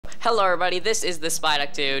Hello everybody, this is the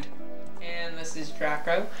Spyduck Dude. And this is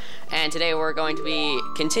Drakro. And today we're going to be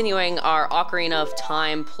continuing our Ocarina of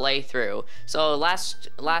Time playthrough. So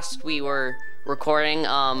last we were recording,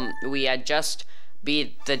 we had just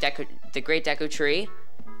beat the Great Deku Tree.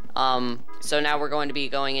 So now we're going to be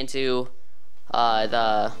going into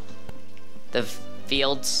the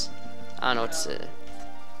fields. I don't know what's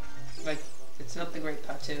like it's not the Great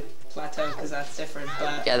Plateau because that's different.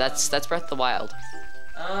 But yeah, that's Breath of the Wild.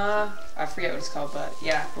 I forget what it's called, but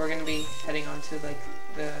yeah, we're gonna be heading on to like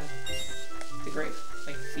the great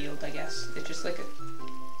field, I guess. It's just like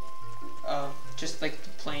just like the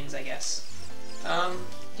plains, I guess. Do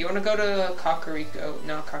you want to go to Kakariko?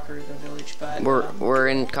 Not Kakariko Village, but we're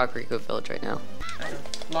in Kakariko Village right now. I know.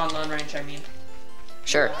 Lon Ranch, I mean.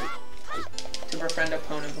 Sure. To befriend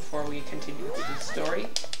opponent before we continue with the story.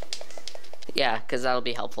 Yeah, because that'll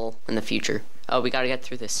be helpful in the future. Oh, we gotta get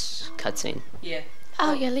through this cutscene. Yeah.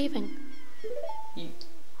 Oh, you're leaving.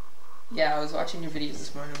 Yeah, I was watching your videos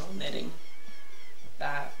this morning while knitting.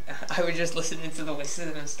 I was just listening to the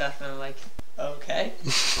voices and stuff, and I'm like, okay.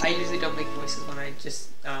 I usually don't make voices when I just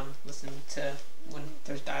listen to when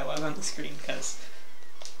there's dialogue on the screen because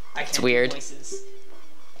I can't do voices.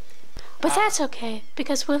 But that's okay,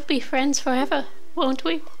 because we'll be friends forever, won't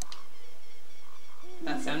we?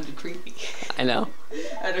 That sounded creepy. I know.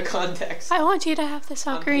 Out of context. I want you to have this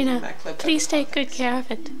ocarina. Please take good care of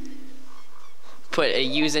it.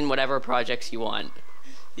 Use in whatever projects you want.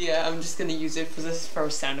 Yeah, I'm just gonna use it for this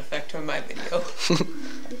first sound effect on my video.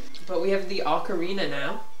 But we have the ocarina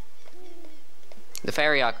now. The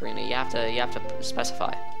fairy ocarina. You have to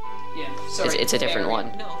specify. Yeah. Sorry. It's a different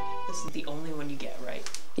one. No, this is the only one you get, right?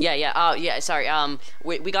 Yeah. Yeah. Sorry.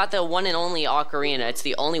 We got the one and only ocarina. It's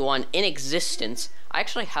the only one in existence. I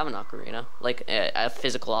actually have an ocarina, like a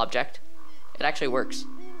physical object. It actually works.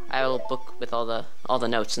 I have a little book with all the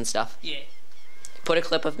notes and stuff. Yeah. Put a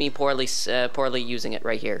clip of me poorly using it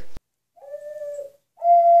right here.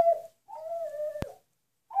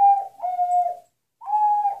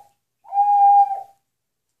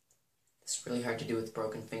 It's really hard to do with a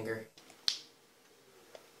broken finger.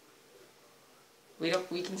 We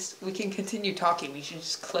can continue talking. We should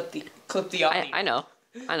just clip the audio. I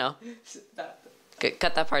know.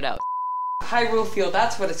 Cut that part out. Hyrule Field,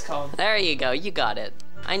 that's what it's called. There you go. You got it.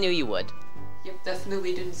 I knew you would. Yep,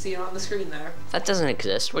 definitely didn't see it on the screen there. That doesn't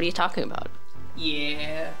exist. What are you talking about?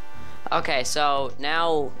 Yeah. Okay, so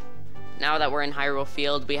now that we're in Hyrule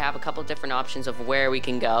Field, we have a couple different options of where we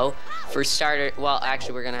can go. For starter, well,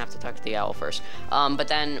 actually, we're gonna have to talk to the owl first. But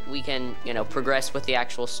then we can, progress with the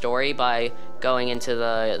actual story by going into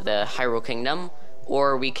the Hyrule Kingdom,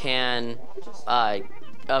 or we can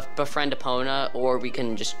befriend Epona, or we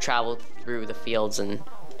can just travel through the fields and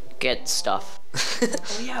get stuff.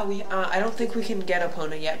 Oh yeah, I don't think we can get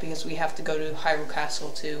Epona yet because we have to go to Hyrule Castle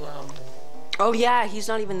to Oh yeah, he's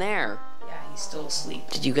not even there. Yeah, he's still asleep.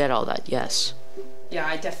 Did you get all that? Yes. Yeah,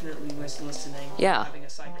 I definitely was listening. Yeah. Having a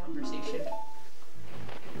side conversation.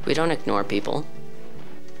 We don't ignore people.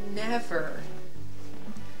 Never.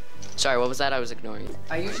 Sorry, what was that? I was ignoring you.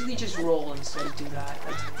 I usually just roll instead of do that.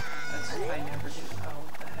 That's I never do. Oh,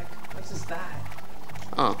 what the heck? What is that?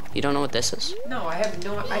 Oh, you don't know what this is? No,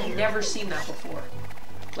 I've never seen that before.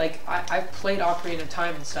 Like, I've played Ocarina of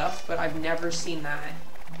Time and stuff, but I've never seen that.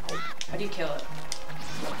 How do you kill it?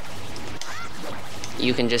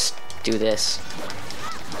 You can just do this.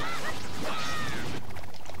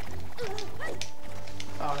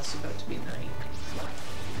 Oh, it's about to be night.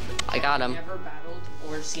 I got him. I've never battled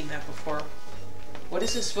or seen that before. What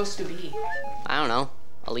is this supposed to be? I don't know.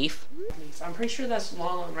 A leaf? I'm pretty sure that's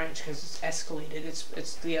Lon Ranch because it's escalated.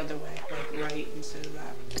 It's the other way, like right instead of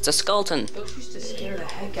that. It's a skeleton. Those used to scare the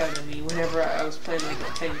heck out of me whenever I was playing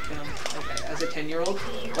like as a 10-year-old.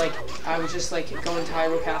 Like I was just like going to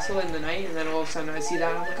Hyrule Castle in the night, and then all of a sudden I see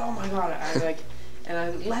that, I'm like, oh my god!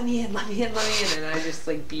 Let me in, and I just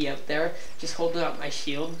like be up there, just holding up my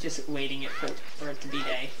shield, just waiting for it to be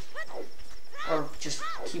day, or just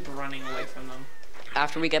keep running away from them.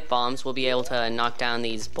 After we get bombs, we'll be able to knock down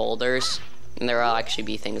these boulders, and there will actually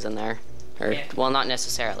be things in there. Or, yeah. Well, not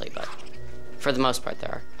necessarily, but for the most part there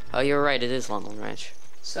are. Oh, you're right, it is Lon Ranch.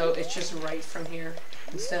 So it's just right from here,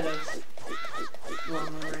 instead of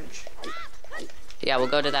Lon Ranch. Yeah, we'll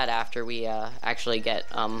go to that after we actually get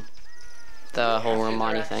the whole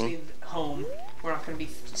Romani thing. Home, we're not going to be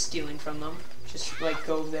stealing from them. Just like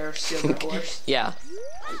go there, steal their horse. Yeah.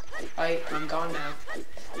 I'm gone now.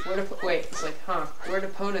 Wait, it's like, where'd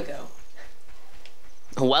Epona go?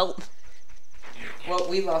 Well,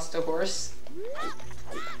 we lost a horse.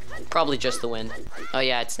 Probably just the wind. Oh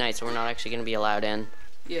yeah, it's night, so we're not actually gonna be allowed in.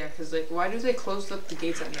 Yeah, because like, why do they close up the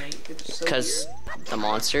gates at night? It's so Because the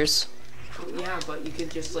monsters. weird. Yeah, but you could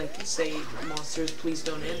just like say, monsters, please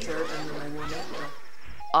don't enter, and then they won't enter.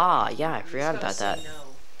 Ah, yeah, I You forgot just about gotta that. say no.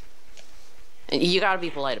 And you gotta be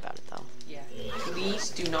polite about it, though. Yeah, please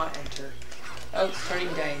do not enter. Oh, it's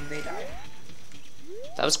turning day and they die.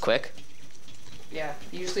 That was quick. Yeah,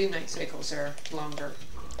 usually night cycles are longer.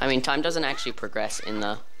 I mean, time doesn't actually progress in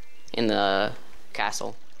the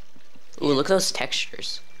castle. Ooh, look at those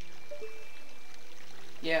textures.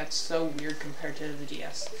 Yeah, it's so weird compared to the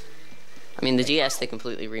DS. I mean, the DS, they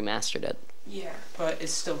completely remastered it. Yeah, but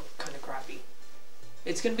it's still kind of crappy.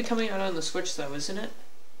 It's gonna be coming out on the Switch though, isn't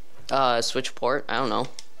it? Switch port? I don't know.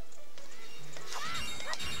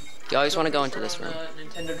 You always want to go into this room.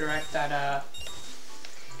 Nintendo Direct that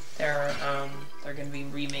they're gonna be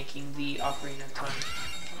remaking the Ocarina of Time,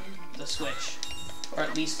 on the Switch, or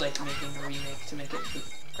at least like making a remake to make it the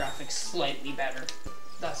graphics slightly better.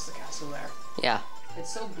 That's the castle there. Yeah.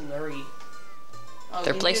 It's so blurry. Oh,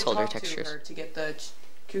 They're you need to placeholder talk to textures. her to get the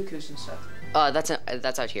cuckoos and stuff.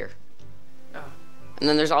 That's out here. Oh. And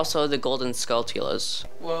then there's also the golden Skulltulas.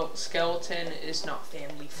 Well, Skeleton is not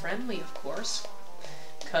family friendly, of course,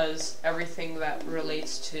 because everything that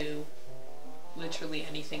relates to literally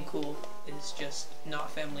anything cool is just not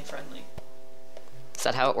family friendly. Is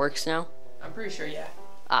that how it works now? I'm pretty sure, yeah.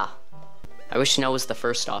 Ah. I wish no was the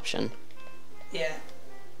first option. Yeah.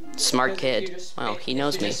 Smart Because if kid. you're just Wow, he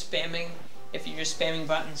knows me. If you're just spamming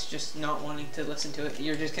buttons, just not wanting to listen to it,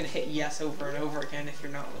 you're just gonna hit yes over and over again if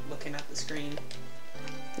you're not looking at the screen.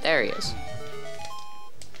 There he is.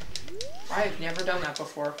 I've never done that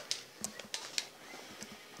before.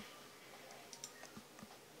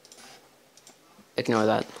 Ignore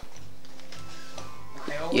that.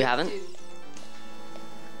 I always You haven't? do.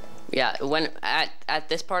 Yeah, when at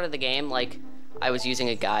this part of the game, like, I was using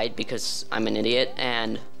a guide because I'm an idiot,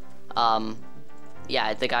 and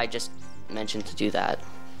yeah, the guide just mentioned to do that.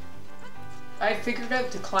 I figured out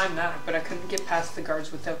to climb that, but I couldn't get past the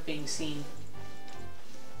guards without being seen.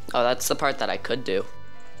 Oh, that's the part that I could do.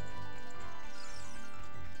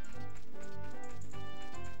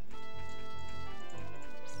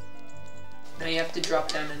 Now you have to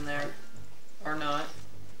drop down in there, or not.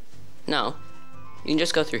 No, you can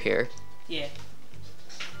just go through here. Yeah.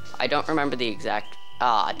 I don't remember the exact.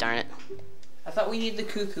 Ah, darn it. I thought we need the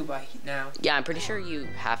cuckoo by now. Yeah, I'm pretty sure you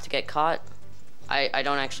have to get caught. I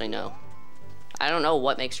don't actually know. I don't know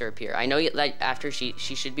what makes her appear. I know that after she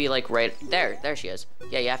should be like right there. There she is.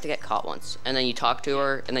 Yeah, you have to get caught once, and then you talk to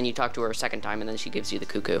her, and then you talk to her a second time, and then she gives you the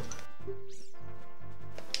cuckoo.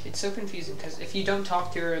 It's so confusing because if you don't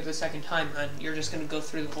talk to her the second time, then you're just gonna go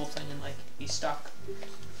through the whole thing and like be stuck,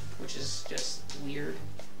 which is just weird.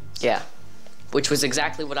 Yeah, which was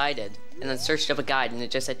exactly what I did, and then searched up a guide, and it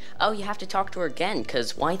just said, "Oh, you have to talk to her again,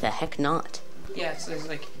 cause why the heck not?" Yeah, so it's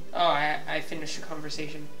like, oh, I finished a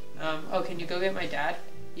conversation. Oh, can you go get my dad?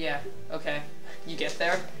 Yeah, okay. You get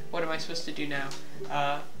there? What am I supposed to do now?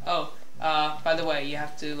 By the way, you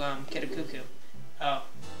have to, get a cuckoo. Oh,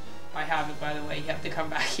 I have it, by the way. You have to come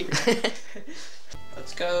back here.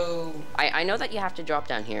 Let's go. I know that you have to drop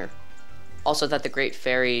down here. Also that the Great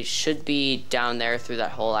Fairy should be down there through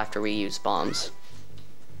that hole after we use bombs.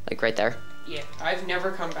 Like right there. Yeah, I've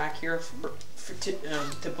never come back here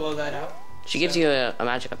to blow that up. She gives you a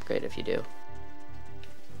magic upgrade if you do.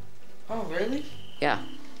 Oh, really? Yeah.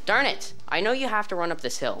 Darn it! I know you have to run up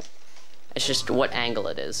this hill. It's just what angle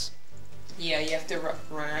it is. Yeah, you have to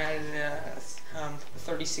run at a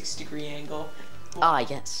 36-degree angle. Ah,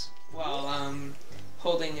 yes. While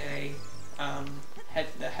holding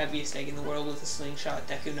the heaviest egg in the world with a slingshot,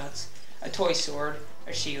 Deku Nuts, a toy sword,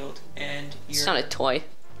 a shield, and It's not a toy.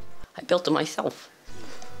 I built it myself.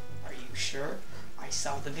 Are you sure? I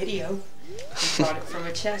saw the video. You bought it from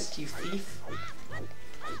a chest, you thief.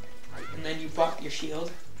 And then you bought your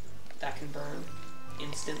shield. That can burn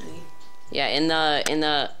instantly. Yeah, in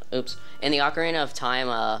the Ocarina of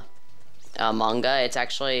Time manga, it's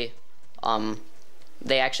actually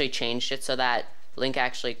they actually changed it so that Link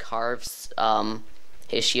actually carves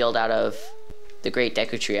his shield out of the Great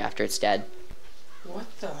Deku Tree after it's dead. What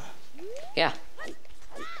the? Yeah.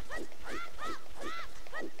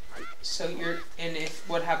 So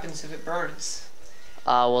what happens if it burns?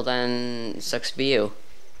 Well then, sucks to be you.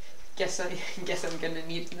 Guess I'm gonna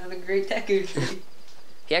need another Great Deku Tree.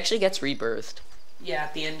 He actually gets rebirthed. Yeah,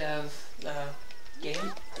 at the end of the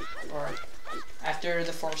game, or after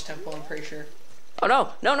the Forest Temple, I'm pretty sure. Oh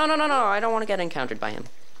no! No! I don't want to get encountered by him.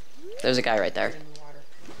 There's a guy right there. In the water.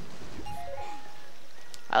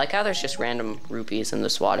 I like how there's just random rupees in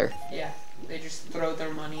this water. Yeah, they just throw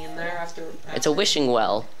their money in there after. It's a wishing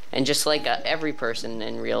well. And just like every person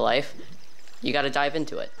in real life, you gotta dive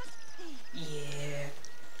into it. Yeah.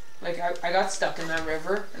 Like, I got stuck in that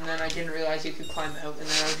river, and then I didn't realize you could climb out, and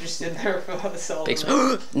then I was just in there for a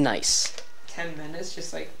solid Nice. 10 minutes,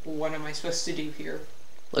 just like, what am I supposed to do here?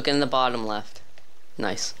 Look in the bottom left.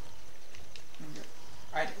 Nice.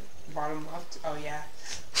 Bottom left? Oh, yeah.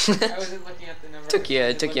 I wasn't looking at the number.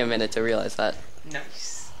 It took you a minute to realize that.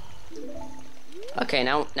 Nice. Okay,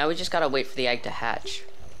 now we just gotta wait for the egg to hatch.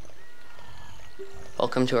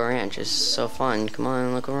 Welcome to our ranch. It's so fun. Come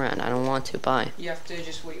on, look around. I don't want to. Bye. You have to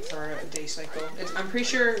just wait for a day cycle. I'm pretty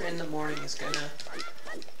sure in the morning it's gonna...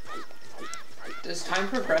 Does time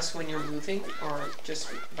progress when you're moving, or just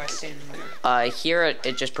by standing there? Here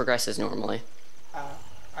it just progresses normally.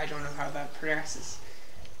 I don't know how that progresses.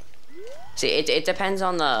 See, it depends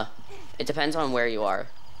on where you are.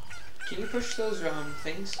 Can you push those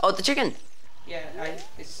things? Oh, the chicken. Yeah,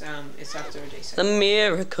 it's after a day The cycle.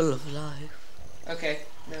 miracle of life. Okay,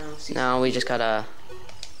 now Now we just gotta...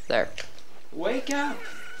 There. Wake up!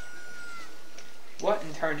 What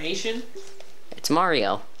in tarnation? It's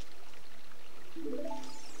Mario.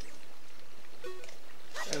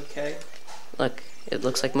 Okay. Look, it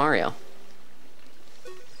looks like Mario.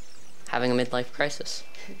 Having a midlife crisis.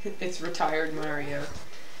 It's retired Mario.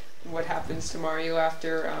 What happens to Mario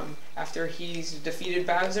after he's defeated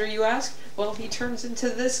Bowser, you ask? Well, he turns into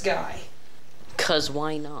this guy. 'Cause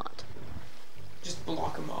why not? Just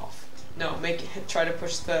block him off. No, try to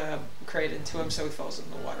push the crate into him so he falls in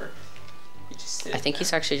the water. He just I think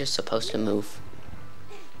he's actually just supposed to move.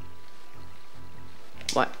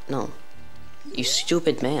 What? No. You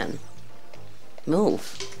stupid man.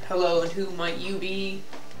 Move. Hello, and who might you be?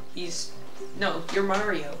 No, you're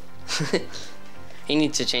Mario. He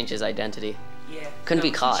needs to change his identity. Yeah. Couldn't be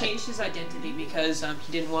caught. He changed his identity because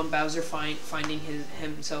he didn't want Bowser finding him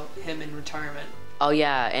in retirement. Oh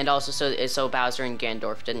yeah, and also so Bowser and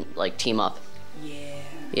Gandorf didn't like team up. Yeah.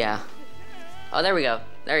 Yeah. Oh, there we go.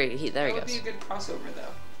 There he That goes. would be a good crossover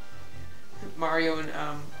though.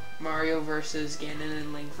 Mario versus Ganon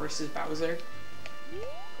and Link versus Bowser.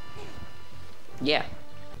 Yeah.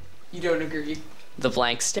 You don't agree? The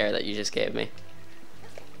blank stare that you just gave me.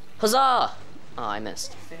 Huzzah! Oh, I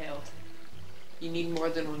missed. Failed. You need more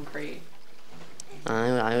than one crate.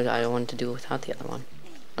 I wanted to do it without the other one.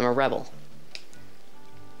 I'm a rebel.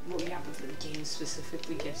 Well, yeah, but the game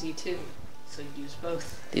specifically gives you two, so you use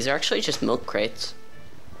both. These are actually just milk crates.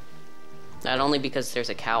 Not only because there's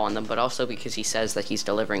a cow on them, but also because he says that he's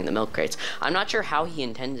delivering the milk crates. I'm not sure how he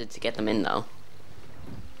intended to get them in, though.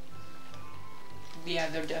 Yeah,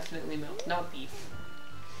 they're definitely milk, not beef.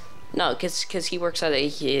 No, cause he works at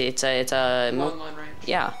it's a milk. Long ranch.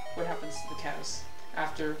 Yeah. What happens to the cows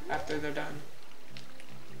after they're done?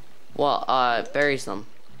 Well, buries them.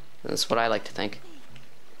 That's what I like to think.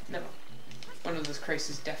 No, one of those crates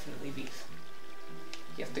is definitely beef.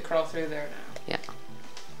 You have to crawl through there now. Yeah.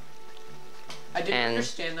 I didn't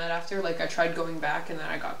understand that after. Like, I tried going back and then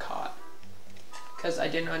I got caught. Because I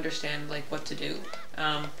didn't understand, like, what to do.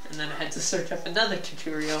 And then I had to search up another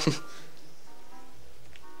tutorial.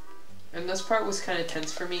 And this part was kind of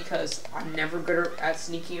tense for me because I'm never good at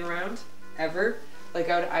sneaking around, ever. Like,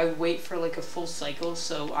 I would wait for, like, a full cycle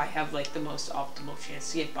so I have, like, the most optimal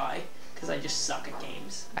chance to get by. Because I just suck at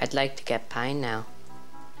games. I'd like to get pine now.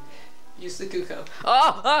 Use the Kuko.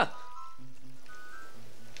 Oh! Ah!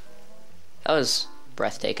 That was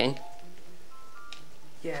breathtaking.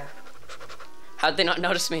 Yeah. How'd they not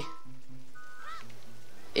notice me?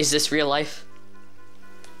 Is this real life?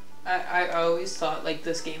 I always thought, like,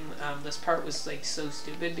 this game, this part was, like, so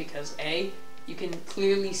stupid because, A, you can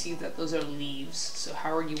clearly see that those are leaves, so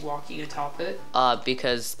how are you walking atop it?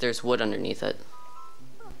 Because there's wood underneath it.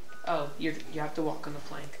 Oh, you have to walk on the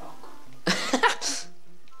plank. Oh.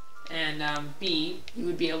 And, B, you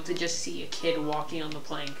would be able to just see a kid walking on the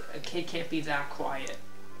plank. A kid can't be that quiet.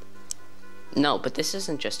 No, but this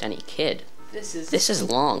isn't just any kid. This is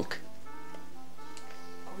Lonk.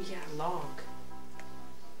 Oh yeah, Long.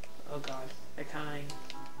 Oh god, I can't.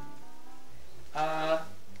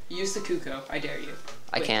 Use the Kuko. I dare you.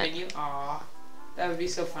 I Wait, can't. Can you? Aw, that would be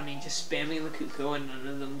so funny. Just spamming the Kuko and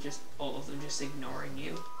all of them just ignoring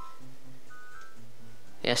you.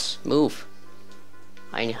 Yes, move.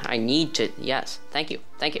 I need to. Yes, thank you.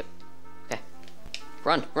 Okay.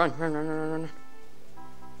 Run. Come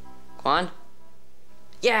on.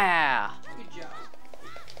 Yeah. Good job.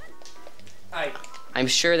 Aye. I'm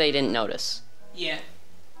sure they didn't notice. Yeah.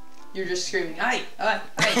 You're just screaming, aye.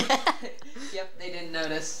 Yep, they didn't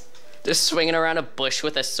notice. Just swinging around a bush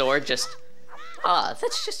with a sword,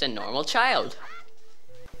 that's just a normal child.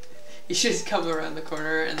 You should just come around the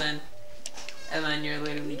corner and then and then you're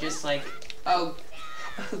literally just like, oh,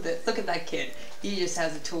 look at that kid. He just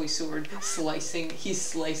has a toy sword he's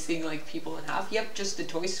slicing like people in half. Yep, just a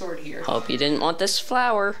toy sword here. Hope you didn't want this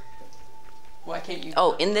flower. Why can't you?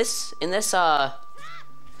 Oh, in these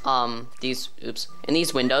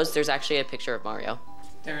windows, there's actually a picture of Mario.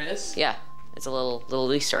 There is? Yeah, it's a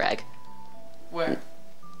little Easter egg. Where?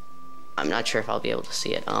 I'm not sure if I'll be able to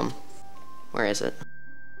see it. Where is it?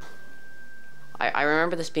 I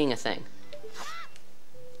remember this being a thing.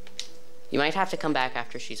 You might have to come back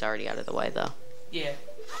after she's already out of the way, though. Yeah,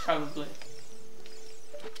 probably.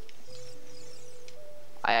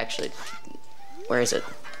 Where is it?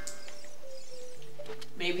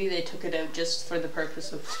 Maybe they took it out just for the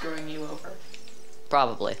purpose of screwing you over.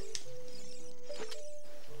 Probably.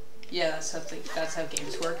 Yeah, that's how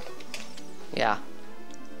games work. Yeah.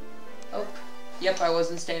 Oh, yep, I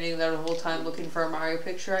wasn't standing there the whole time looking for a Mario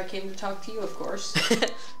picture. I came to talk to you, of course.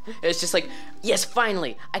 It's just like, yes,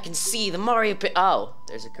 finally, I can see the Mario Oh,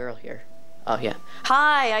 there's a girl here. Oh, yeah.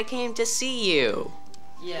 Hi, I came to see you.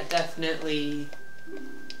 Yeah, definitely.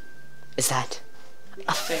 Is that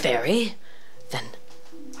a fairy? Then,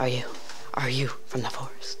 are you from the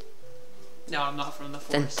forest? No, I'm not from the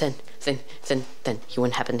forest. Then you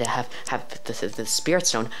wouldn't happen to have the spirit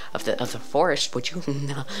stone of the forest, would you?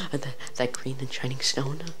 That green and shining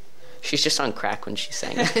stone. She's just on crack when she's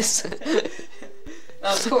saying this.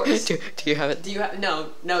 Of course. Do you have it? Do you have? No,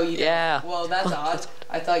 you don't. Yeah. Well, that's odd.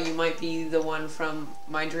 I thought you might be the one from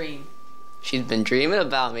my dream. She's been dreaming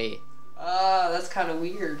about me. That's kind of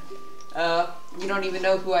weird. You don't even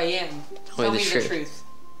know who I am. Tell me the truth.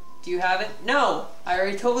 Do you have it? No, I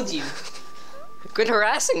already told you. Quit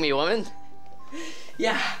harassing me, woman.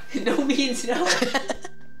 Yeah, no means no.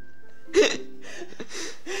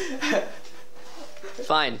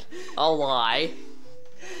 Fine, I'll lie.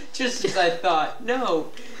 Just as I thought.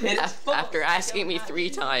 No. After asking me 3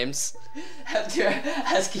 times. After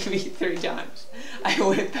asking me 3 times, I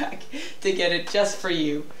went back to get it just for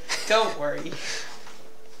you. Don't worry.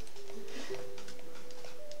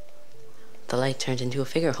 The light turned into a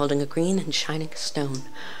figure holding a green and shining stone,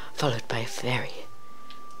 followed by a fairy.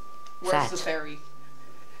 Where's the fairy?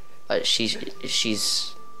 She's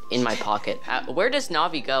in my pocket. Where does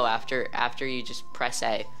Navi go after you just press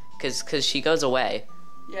A? Cause she goes away.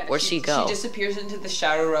 Yeah. Where'd she go? She disappears into the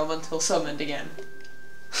shadow realm until summoned again.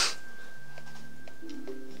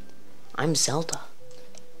 I'm Zelda.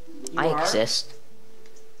 I exist.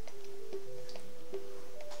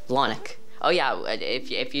 Lonic. Oh yeah,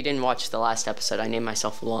 if you didn't watch the last episode, I named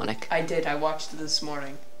myself Lonic. I did. I watched it this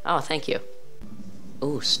morning. Oh, thank you.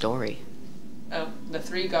 Ooh, story. Oh, the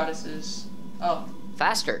 3 goddesses. Oh.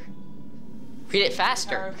 Faster. Read it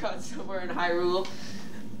faster. Power of God somewhere in Hyrule.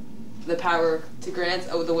 The power to grant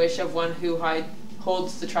the wish of one who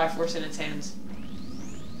holds the Triforce in his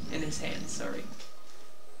hands. Sorry.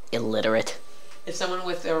 Illiterate. If someone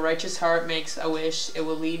with a righteous heart makes a wish, it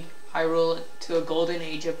will lead Hyrule to a golden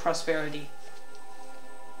age of prosperity.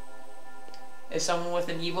 If someone with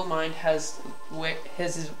an evil mind has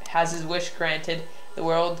his wish granted, the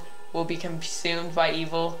world will be consumed by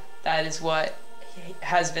evil. That is what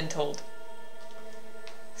has been told.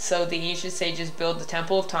 So the ancient sages built the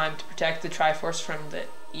Temple of Time to protect the Triforce from the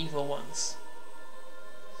evil ones.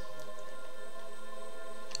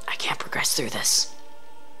 I can't progress through this.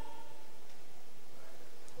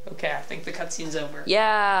 Okay, I think the cutscene's over.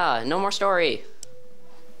 Yeah, no more story.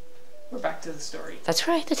 We're back to the story. That's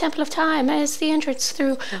right, the Temple of Time is the entrance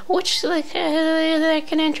through which they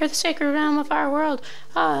can enter the sacred realm of our world.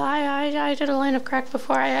 I did a line of crack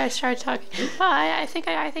before I started talking. I think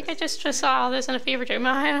I just saw this in a fever dream.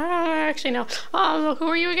 I actually know. Who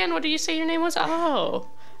are you again? What did you say your name was? Oh,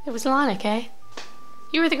 it was Lonic, eh?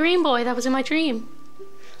 You were the green boy that was in my dream.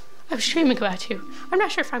 I was dreaming about you. I'm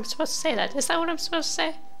not sure if I'm supposed to say that. Is that what I'm supposed to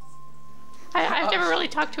say? I've never really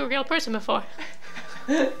talked to a real person before.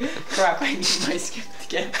 Crap, I need my script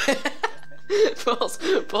again.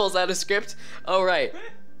 pulls out a script. Oh, right.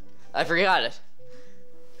 I forgot it.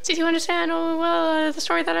 Did you understand the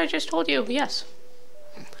story that I just told you? Yes.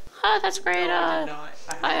 That's great. No, I did not.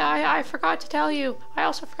 I forgot to tell you. I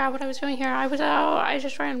also forgot what I was doing here. I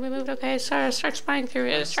just randomly moved. Okay, start spying through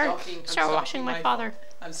it. Start watching my father.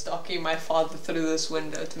 I'm stalking my father through this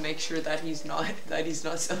window to make sure that he's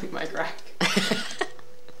not selling my crack.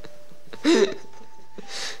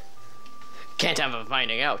 Can't have him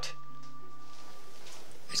finding out.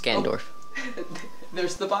 There's Ganondorf.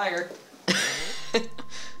 There's the buyer.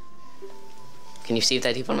 Can you see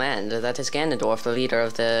that evil man? That is Ganondorf, the leader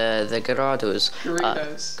of the Gerudos.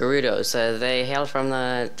 Gerudos. They hail from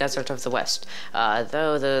the desert of the west.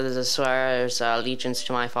 Though the swears allegiance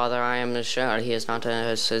to my father, I am sure he is not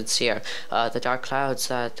sincere. The dark clouds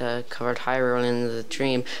that covered Hyrule in the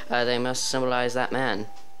dream, they must symbolize that man.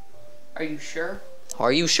 Are you sure?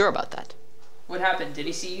 Are you sure about that? What happened? Did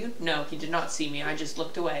he see you? No, he did not see me. I just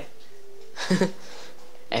looked away.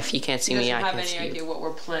 If he can't see me, I can't see you. He doesn't have any idea what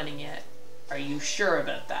we're planning yet. Are you sure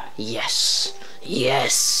about that? Yes.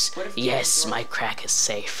 Yes. Yes, my crack is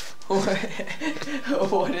safe. What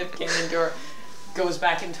if Ganondorf goes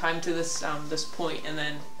back in time to this this point, and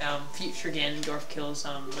then future Ganondorf kills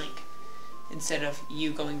Link, instead of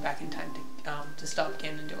you going back in time to stop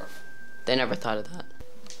Ganondorf? They never thought of that.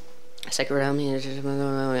 Sacred realm, he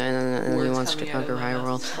wants to conquer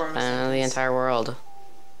Hyrule and the entire world.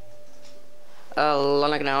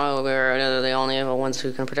 Like now, we're the only ones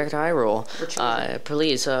who can protect Hyrule.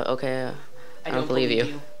 Please, okay, I don't believe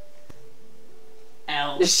you.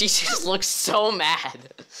 L. She just looks so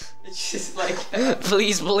mad. It's just like,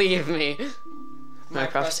 please believe me. My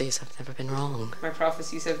prophecies have never been wrong. My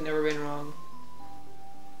prophecies have never been wrong.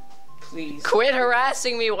 Please. Quit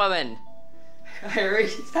harassing me, woman. I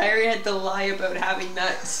already had to lie about having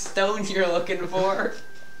that stone you're looking for.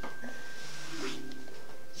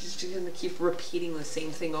 Just gonna keep repeating the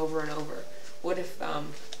same thing over and over. What if,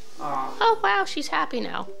 Oh, wow, she's happy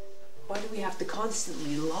now. Why do we have to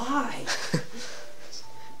constantly lie?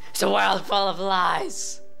 It's a world full of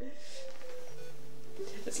lies.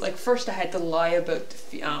 It's like, first I had to lie about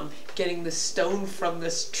getting the stone from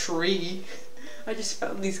this tree. I just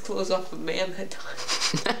found these clothes off of Man that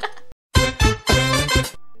time.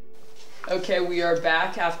 Okay, we are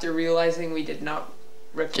back after realizing we did not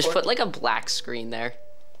record. Just put like a black screen there.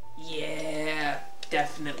 Yeah,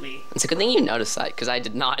 definitely. It's a good thing you noticed that, because I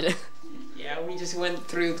did not. Yeah, we just went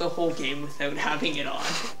through the whole game without having it on.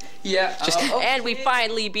 Yeah. And we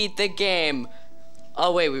finally beat the game.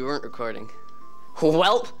 Oh wait, we weren't recording.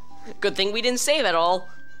 Well, good thing we didn't save at all.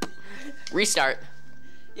 Restart.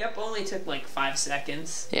 Yep, only took like 5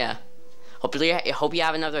 seconds. Yeah. Hope you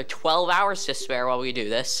have another 12 hours to spare while we do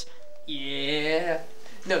this. Yeah.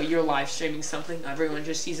 No, you're live streaming something. Everyone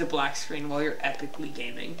just sees a black screen while you're epically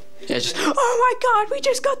gaming. Yeah, just, oh my god, we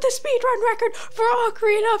just got the speedrun record for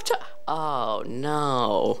Ocarina of Time. Oh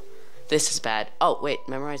no. This is bad. Oh wait,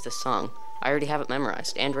 memorize this song. I already have it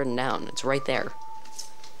memorized and written down. It's right there.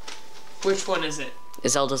 Which one is it?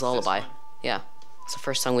 It's Zelda's Lullaby. Yeah. It's the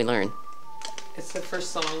first song we learn. It's the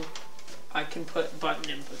first song I can put button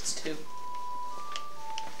inputs to.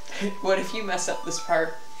 What if you mess up this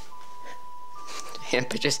part?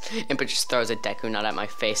 Impa just throws a Deku Nut at my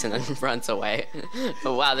face and then runs away.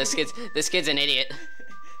 Oh wow, this kid's an idiot.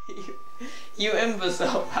 You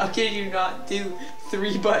imbecile! How can you not do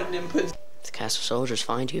 3 button inputs? If the castle soldiers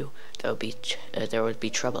find you, there would be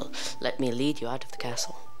trouble. Let me lead you out of the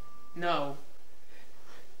castle. No.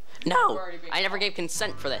 No! I never gave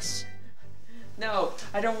consent for this. No,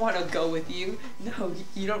 I don't want to go with you. No,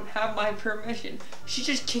 you don't have my permission. She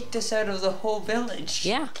just kicked us out of the whole village.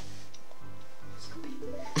 Yeah.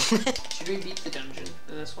 Should we beat the dungeon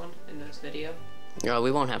in this one, in this video? No,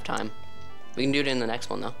 we won't have time. We can do it in the next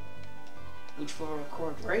one though. Which we'll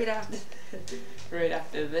record right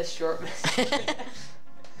after this short message.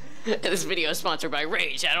 This video is sponsored by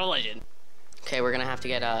Raid Shadow Legend. Okay, we're gonna have to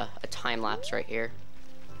get a time lapse right here.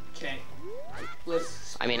 Okay.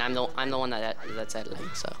 I mean, I'm the one that's editing,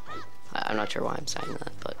 so I'm not sure why I'm saying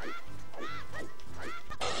that, but.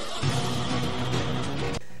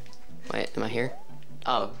 Wait, am I here?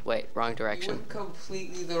 Oh, wait, wrong direction. You went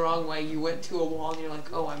completely the wrong way. You went to a wall and you're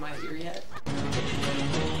like, oh, am I here yet?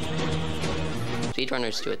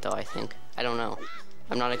 Speedrunners do it though, I think. I don't know.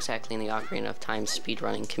 I'm not exactly in the Ocarina of Time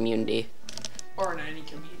speedrunning community. Or in any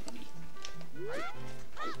community.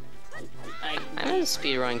 I'm in the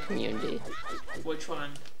speedrun community. Which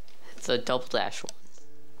one? It's the Double Dash one.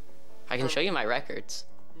 I can show you my records.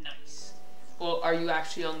 Nice. Well, are you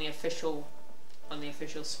actually on the official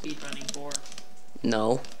speedrunning board?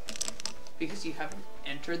 No. Because you haven't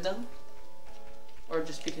entered them? Or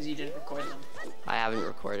just because you didn't record them? I haven't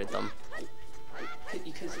recorded them.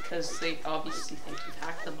 Because they obviously think you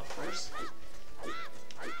hacked them, of course.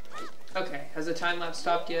 Okay, has the time lapse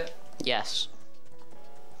stopped yet? Yes.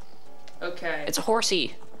 Okay. It's a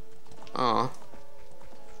horsey. Aw.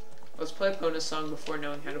 Let's play a bonus song before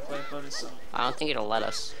knowing how to play a bonus song. I don't think it'll let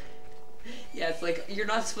us. Yeah, it's like, you're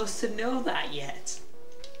not supposed to know that yet.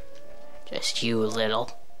 Just you little.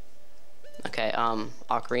 Okay,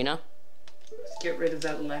 Ocarina. Let's get rid of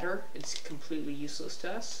that letter. It's completely useless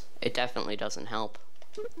to us. It definitely doesn't help.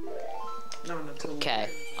 Not until. Okay.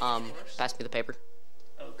 Pass me the paper.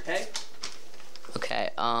 Okay. Okay.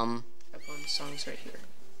 I have one songs right here.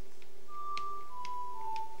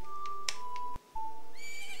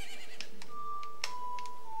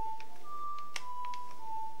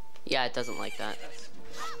 Yeah, it doesn't like that.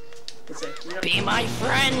 It's like, you know, Be my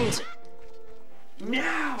friend.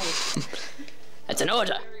 now. That's an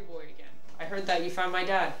order. Fairy boy again. I heard that you found my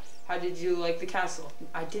dad. How did you like the castle?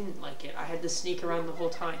 I didn't like it. I had to sneak around the whole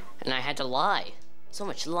time. And I had to lie. So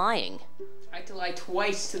much lying. I had to lie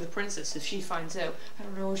twice to the princess. If she finds out, I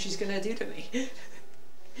don't know what she's gonna do to me.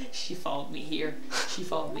 She followed me here. She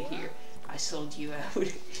followed me here. I sold you out.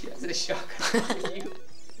 She has a shotgun for you.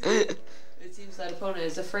 It seems that Epona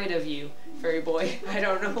is afraid of you, fairy boy. I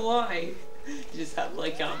don't know why. You just have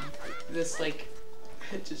like this like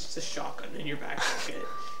just a shotgun in your back pocket.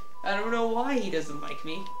 I don't know why he doesn't like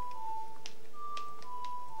me.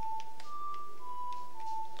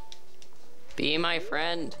 Be my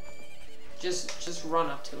friend. Just run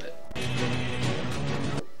up to it.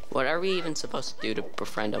 What are we even supposed to do to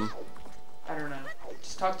befriend him? I don't know.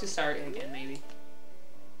 Just talk to Saria again, maybe.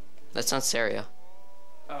 That's not Saria.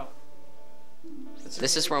 Oh.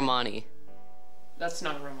 This is Romani. That's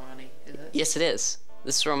not Romani, is it? Yes, it is.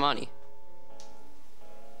 This is Romani.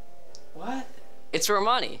 What? It's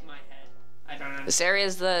Romani. My head. I don't know. Saria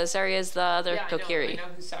is the other Kokiri. I know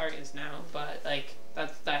who Saria is now, but like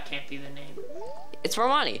that can't be the name. It's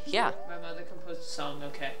Romani. Yeah. My mother composed a song.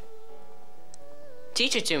 Okay.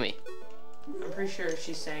 Teach it to me. I'm pretty sure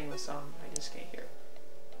she sang the song. I just can't hear.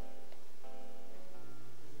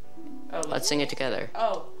 Oh, Let's sing it together.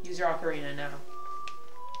 Oh, use your ocarina now.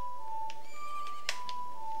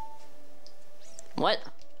 What?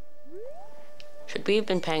 Should we have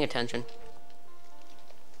been paying attention?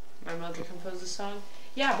 My mother composed a song.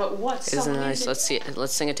 Yeah, but what song Isn't it nice? is it? Let's see it.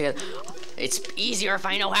 Let's sing it together. It's easier if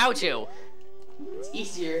I know how to. It's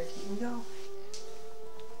easier if you know.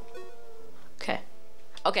 Okay.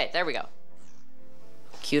 Okay, there we go.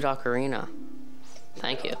 Cute ocarina.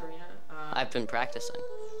 Thank you. Ocarina? I've been practicing.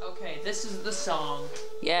 Okay, this is the song.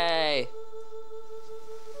 Yay.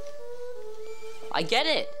 I get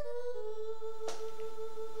it.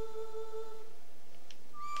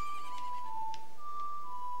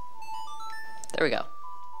 There we go.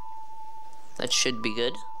 That should be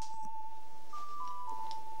good.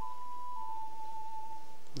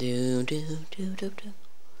 Do do do do do.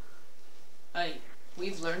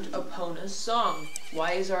 We've learned Epona's song.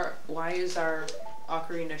 Why is our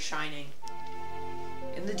ocarina shining?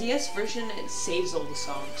 In the DS version, it saves all the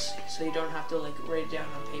songs, so you don't have to like write it down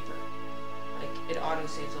on paper. Like it auto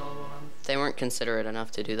saves all of them. They weren't considerate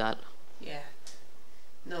enough to do that. Yeah.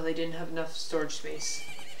 No, they didn't have enough storage space.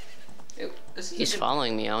 This is He's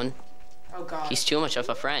following me, Owen. Oh god. He's too much of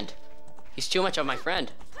a friend. He's too much of my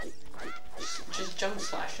friend. Just jump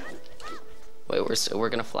slash him. Wait, we're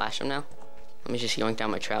gonna flash him now? Let me just yoink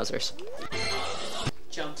down my trousers.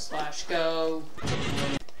 Jump slash go.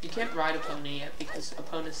 You can't ride Epona yet because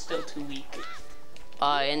Epona's still too weak.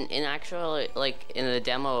 In actual, like, in the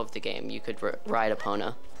demo of the game, you could ride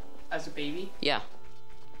Epona. As a baby? Yeah.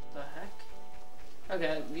 The heck? Okay,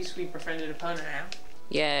 at least we befriended Epona now.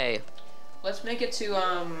 Yay. Let's make it to,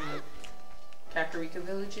 Kakariko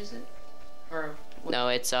Village, is it? Or... what? No,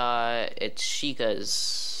 it's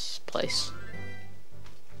Sheikah's place.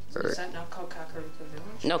 Is that not called Kakariko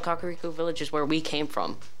Village? No, Kakariko Village is where we came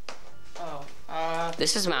from. Oh,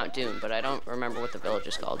 This is Mount Doom, but I don't remember what the village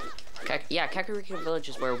is called. Yeah, Kakariko Village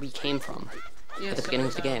is where we came from. yeah, At the beginning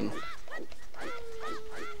of the game.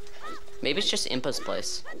 Maybe it's just Impa's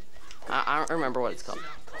place. I don't remember what it's called.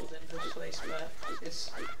 Not called in this place, but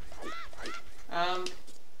it's...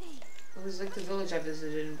 It was like the village I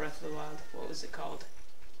visited in Breath of the Wild. What was it called?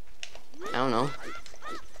 I don't know.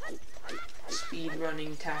 Speed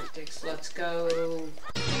running tactics. Let's go.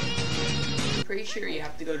 I'm pretty sure you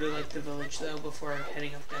have to go to like the village though before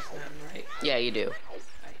heading up Death Mountain, right? Yeah, you do.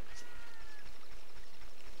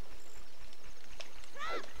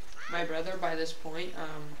 My brother, by this point,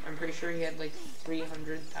 I'm pretty sure he had like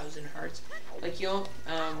 300,000 hearts. Like you'll,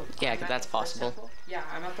 Yeah, I'm at that's the Forest possible. Temple. Yeah,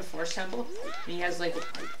 I'm at the Forest Temple, and he has like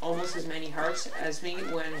almost as many hearts as me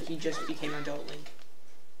when he just became Adult Link.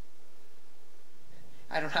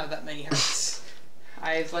 I don't have that many hearts.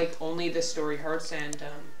 I have like only the story hearts, and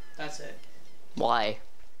that's it. Why?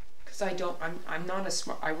 Cause I don't, I'm not a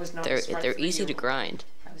smart. I was not. A smart They're easy to 3-year-old. grind.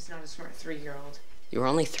 I was not a smart 3-year-old. You were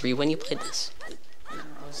only 3 when you played this. No,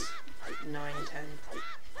 I was 9, 10.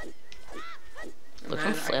 Look And how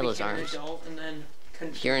then flail I his became an arms. adult, and then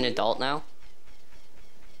You're an adult now?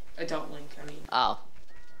 Adult Link. I mean, Oh.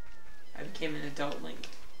 I became an Adult Link,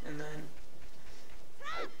 and then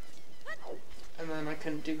and then I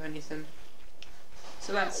couldn't do anything.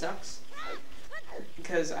 So that sucks.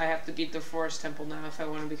 Because I have to beat the Forest Temple now if I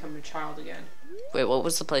want to become a child again. Wait, what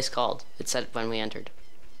was the place called? It said when we entered.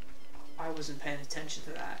 I wasn't paying attention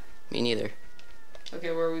to that. Me neither.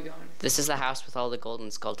 Okay, where are we going? This is the house with all the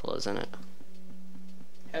golden sculptures in it.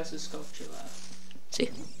 House of Sculpture Lab. See?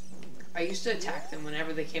 I used to attack them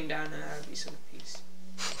whenever they came down, and I would be so peace.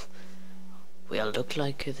 We all look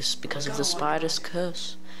like this because of the spider's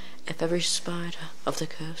curse. If every spider of the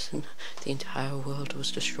curse in the entire world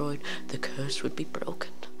was destroyed, the curse would be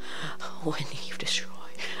broken. When you destroy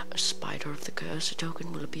a spider of the curse, a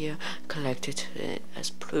token will appear collected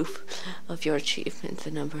as proof of your achievement.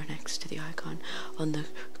 The number next to the icon on the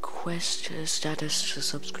quest status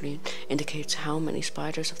subscreen indicates how many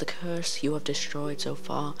spiders of the curse you have destroyed so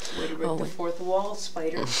far. Way to break the fourth wall,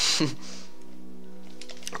 spider.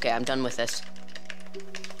 Okay, I'm done with this.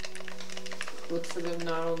 Look for them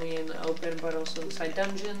not only in the open, but also inside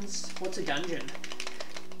dungeons. What's a dungeon?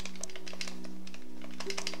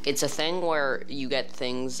 It's a thing where you get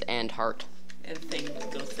things and heart. And thing.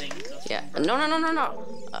 Yeah. No.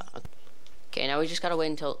 Okay, now we just gotta wait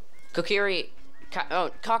until Kakariko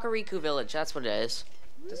Village. That's what it is.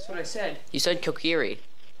 That's what I said. You said Kokiri.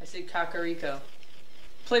 I said Kakariko.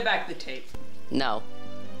 Play back the tape. No.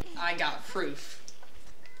 I got proof.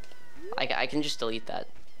 I can just delete that.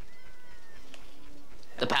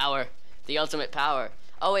 The power. The ultimate power.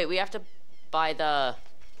 Oh wait, we have to buy the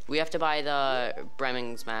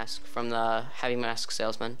Bremming's mask from the Heavy Mask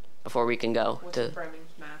salesman before we can go. What's the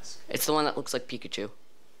Bremming's mask? It's the one that looks like Pikachu.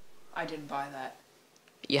 I didn't buy that.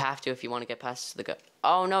 You have to if you want to get past the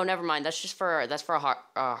Oh no, never mind. That's for a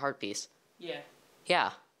heart piece. Yeah.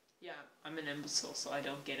 Yeah. Yeah, I'm an imbecile, so I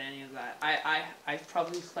don't get any of that. I've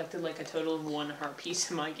probably collected like a total of 1 heart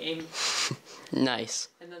piece in my game. Nice.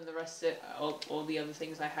 And then the rest of it, all the other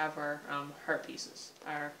things I have are heart pieces,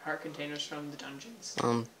 are heart containers from the dungeons.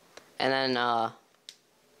 And then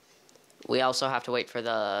we also have to wait for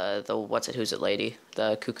the what's it who's it lady,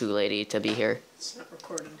 the cuckoo lady to be here. It's not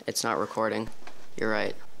recording. It's not recording. You're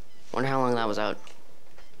right. Wonder how long that was out.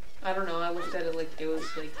 I don't know. I looked at it like it was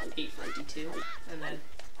like 8:52, and then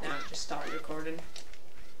now it just stopped recording.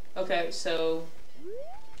 Okay, so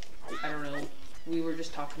I don't know. We were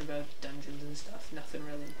just talking about dungeons and stuff. Nothing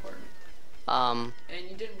really important. And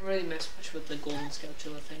you didn't really mess much with the golden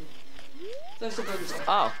Scoutula thing. There's a golden Scoutula.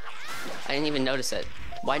 Oh, I didn't even notice it.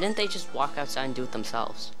 Why didn't they just walk outside and do it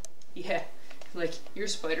themselves? Yeah, like you're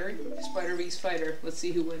Spider v Spider. Let's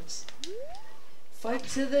see who wins. Fight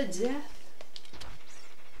to the death.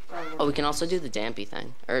 Oh, we can also do the Dampy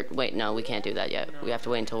thing. Or wait, no, we can't do that yet. No. We have to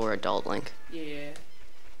wait until we're adult Link. Yeah,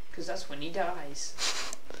 because that's when he dies.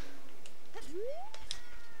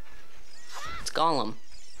 It's Gollum.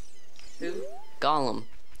 Who? Gollum.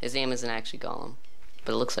 His name isn't actually Gollum,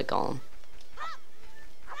 but it looks like Gollum.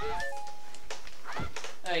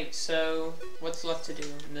 Alright, so what's left to do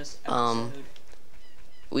in this episode?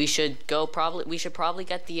 We should probably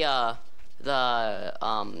get the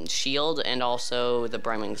shield and also the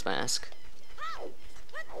Bremming's mask.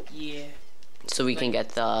 Yeah. So we can get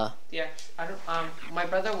the. Yeah, I don't. My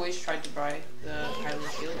brother always tried to buy the Hyrule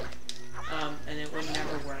shield, and it would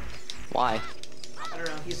never work. Why? I don't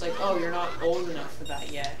know. He's like, oh, you're not old enough for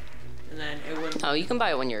that yet, and then it wouldn't. Oh, you can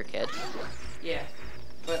buy it when you're a kid. Yeah,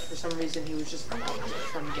 but for some reason he was just blocked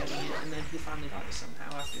from getting it, and then he finally got it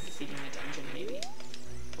somehow after defeating a dungeon, maybe,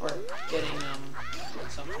 or getting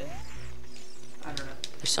something. I don't know.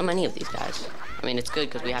 There's so many of these guys. I mean, it's good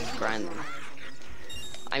because we have to grind them.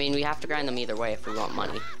 I mean, we have to grind them either way if we want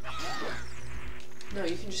money. No,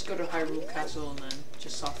 you can just go to Hyrule Castle and then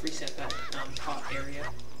just soft reset that hot area.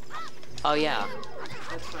 Oh yeah.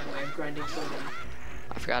 That's my way of grinding for them.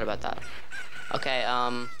 I forgot about that. Okay,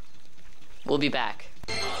 we'll be back.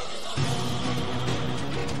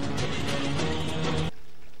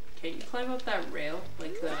 Can you climb up that rail,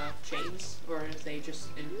 like the chains, or are they just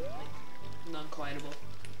non-collidable?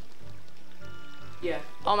 Yeah.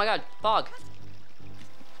 Oh my god, fog!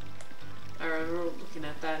 I remember looking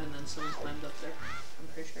at that and then someone climbed up there. I'm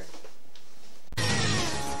pretty sure.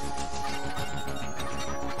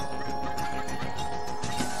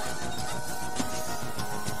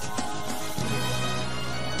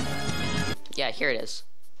 Yeah, here it is.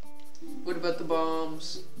 What about the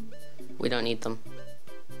bombs? We don't need them.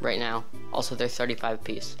 Right now. Also, they're 35 a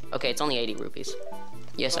piece. Okay, it's only 80 rupees.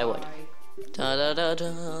 Yes, I would. Da da da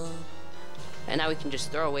da. And now we can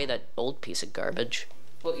just throw away that old piece of garbage.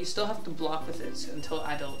 Well, you still have to block with it until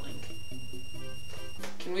Adult Link.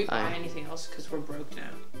 Can we buy anything else? Because we're broke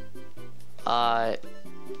now.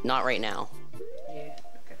 Not right now. Yeah,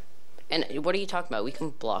 okay. And what are you talking about? We can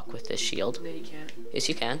block with this shield. No, you can't. Yes,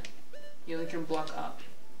 you can. You only can block up.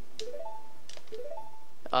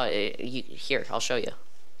 Here, I'll show you.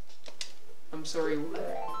 I'm sorry, what?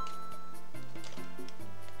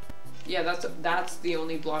 Yeah, that's the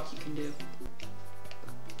only block you can do.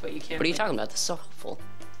 But you can't. What are you talking about? This is so helpful.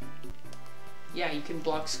 Yeah, you can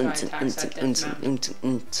block sky attacks at Death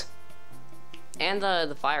Mountain. And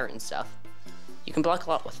the fire and stuff. You can block a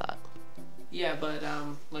lot with that. Yeah, but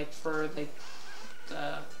like for like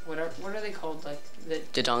the what are they called? Like the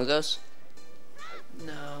Dodongos?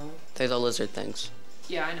 No. They're the lizard things.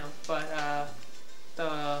 Yeah, I know, but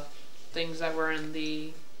the things that were in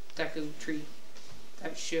the Deku tree,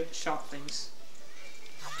 that shot things.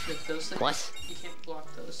 Like those things. What? You can't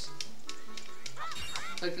block those.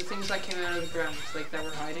 Like the things that came out of the ground, like that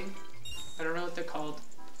were hiding. I don't know what they're called.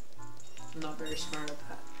 I'm not very smart at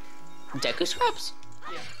that. Deku scraps?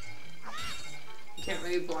 Yeah. You can't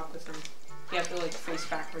really block with them. You have to like face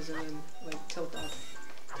backwards and then like tilt up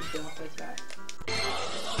to block like that.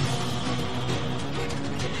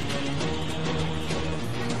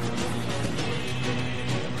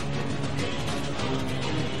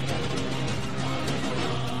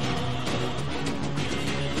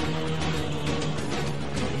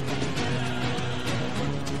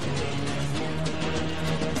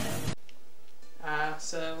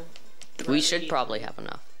 So We should probably have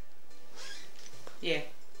enough. Yeah.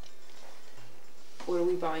 What are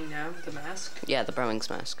we buying now? The mask? Yeah, the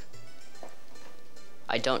Browningsmask.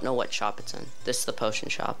 I don't know what shop it's in. This is the potion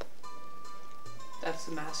shop. That's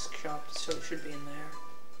the mask shop, so it should be in there.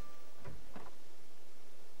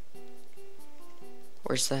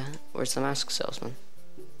 Where's the mask salesman?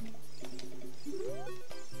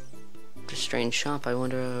 What a strange shop. I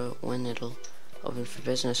wonder when it'll open for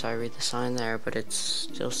business. I read the sign there, but it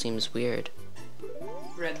still seems weird.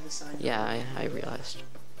 Read the sign. Yeah, I realized.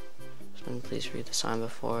 Please read the sign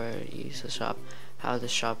before you use the shop. How the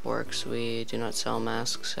shop works: we do not sell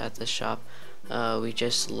masks at this shop. We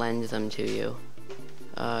just lend them to you.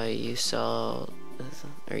 You sell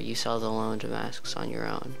the loaned masks on your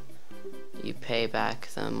own. You pay back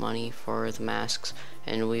the money for the masks,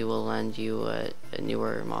 and we will lend you a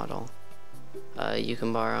newer model. You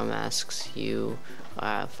can borrow masks you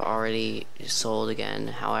have already sold again.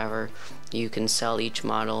 However, you can sell each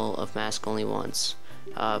model of mask only once.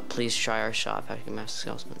 Please try our shop, Acting Mask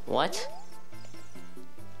Salesman. What?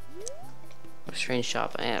 A strange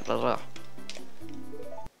shop. Blah, blah.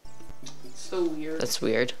 So weird. That's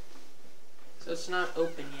weird. So it's not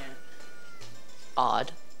open yet.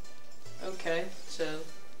 Odd. Okay, so...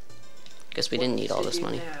 Guess we didn't need all this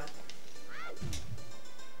money. Now?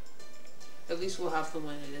 At least we'll have them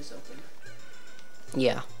when it is open.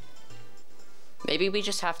 Yeah. Maybe we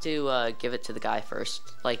just have to give it to the guy first.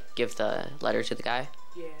 Like, give the letter to the guy.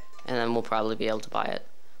 Yeah. And then we'll probably be able to buy it.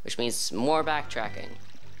 Which means more backtracking.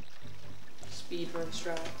 Speedrun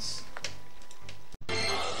strats.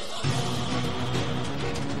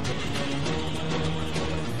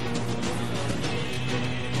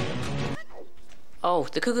 Oh,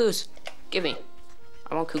 the cuckoos! Give me.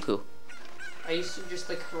 I want cuckoo. I used to just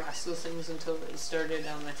like harass those things until they started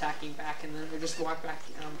attacking back, and then they just walk back,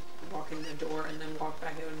 walk in the door, and then walk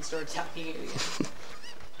back out and start attacking it again.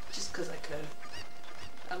 Just because I could.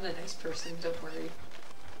 I'm a nice person, don't worry.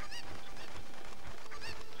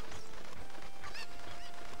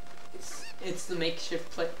 It's the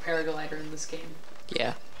makeshift paraglider in this game.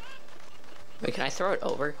 Yeah. Wait, can I throw it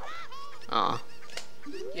over? Aw.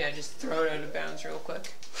 Yeah, just throw it out of bounds real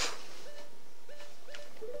quick.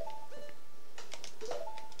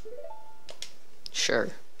 Sure.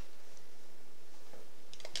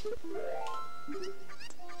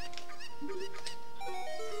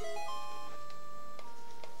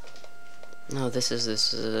 No, this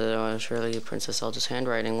is surely Princess Zelda's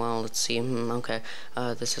handwriting. Well, let's see. Okay.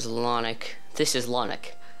 This is Lonic. This is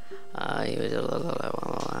Lonic.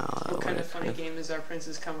 What kind of funny game is our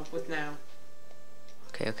princess come up with now?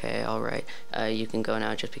 Okay, alright. You can go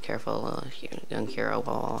now, just be careful, young hero,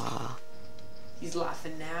 blah, blah, blah. He's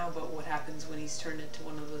laughing now, but what happens when he's turned into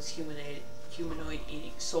one of those humanoid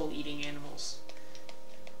soul-eating animals?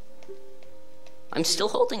 I'm still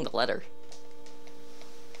holding the letter.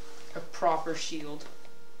 A proper shield.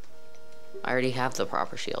 I already have the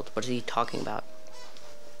proper shield. What is he talking about?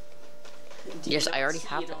 Yes, I already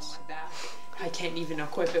have this. I can't even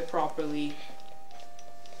equip it properly.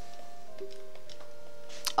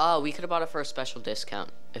 Oh, we could have bought it for a special discount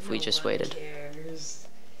if we just waited. Cares.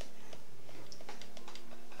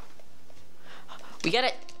 We get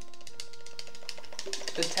it!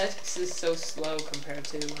 The text is so slow compared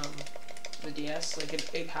to the DS.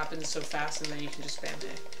 Like it happens so fast, and then you can just spam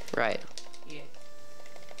it. Right. Yeah.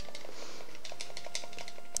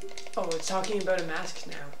 Oh, it's talking about a mask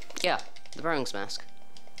now. Yeah, the Browns mask.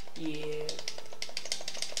 Yeah.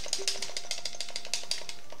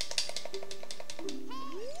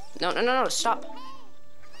 No, stop.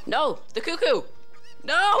 No, the cuckoo.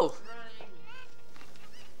 No.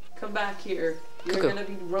 Come back here. You're Cuckoo. gonna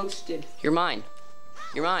be roasted. You're mine.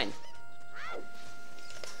 You're mine.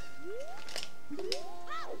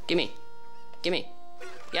 Gimme. Gimme.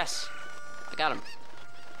 Yes. I got him.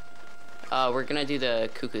 We're gonna do the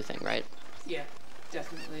cuckoo thing, right? Yeah,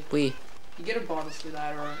 definitely. You get a bottle for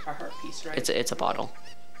that, or a heart piece, right? It's a bottle.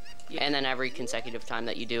 Yeah. And then every consecutive time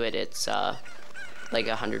that you do it, it's like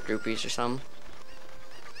 100 rupees or something.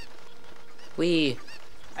 Wee.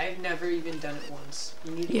 I've never even done it once.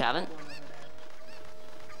 You haven't? One over there.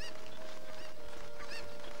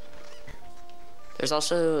 There's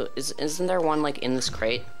also isn't there one like in this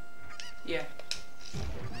crate? Yeah.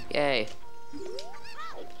 Yay.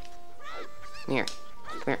 Come here.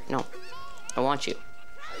 Come here. No. I want you.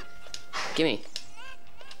 Gimme.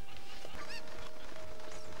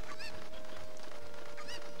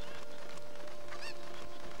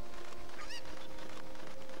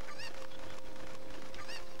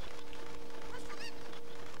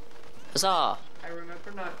 Huzzah! I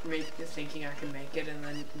remember not thinking I could make it, and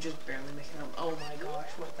then just barely making it. Oh my gosh,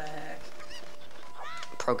 what the heck?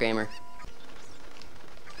 Pro gamer.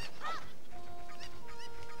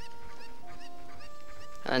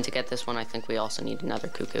 And then to get this one, I think we also need another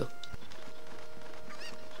cuckoo.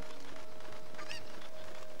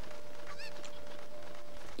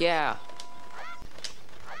 Yeah.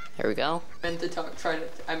 There we go. I meant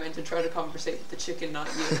to try to conversate with the chicken, not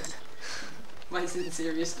you. My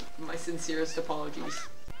sincerest apologies.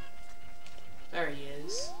 There he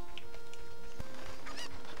is.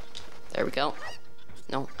 There we go.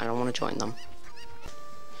 No, I don't want to join them.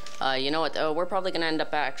 You know what, though? We're probably going to end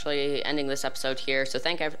up actually ending this episode here. So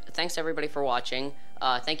thanks everybody for watching.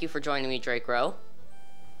 Thank you for joining me, Drakro.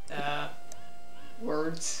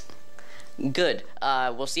 Words. Good.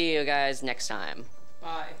 We'll see you guys next time.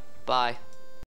 Bye. Bye.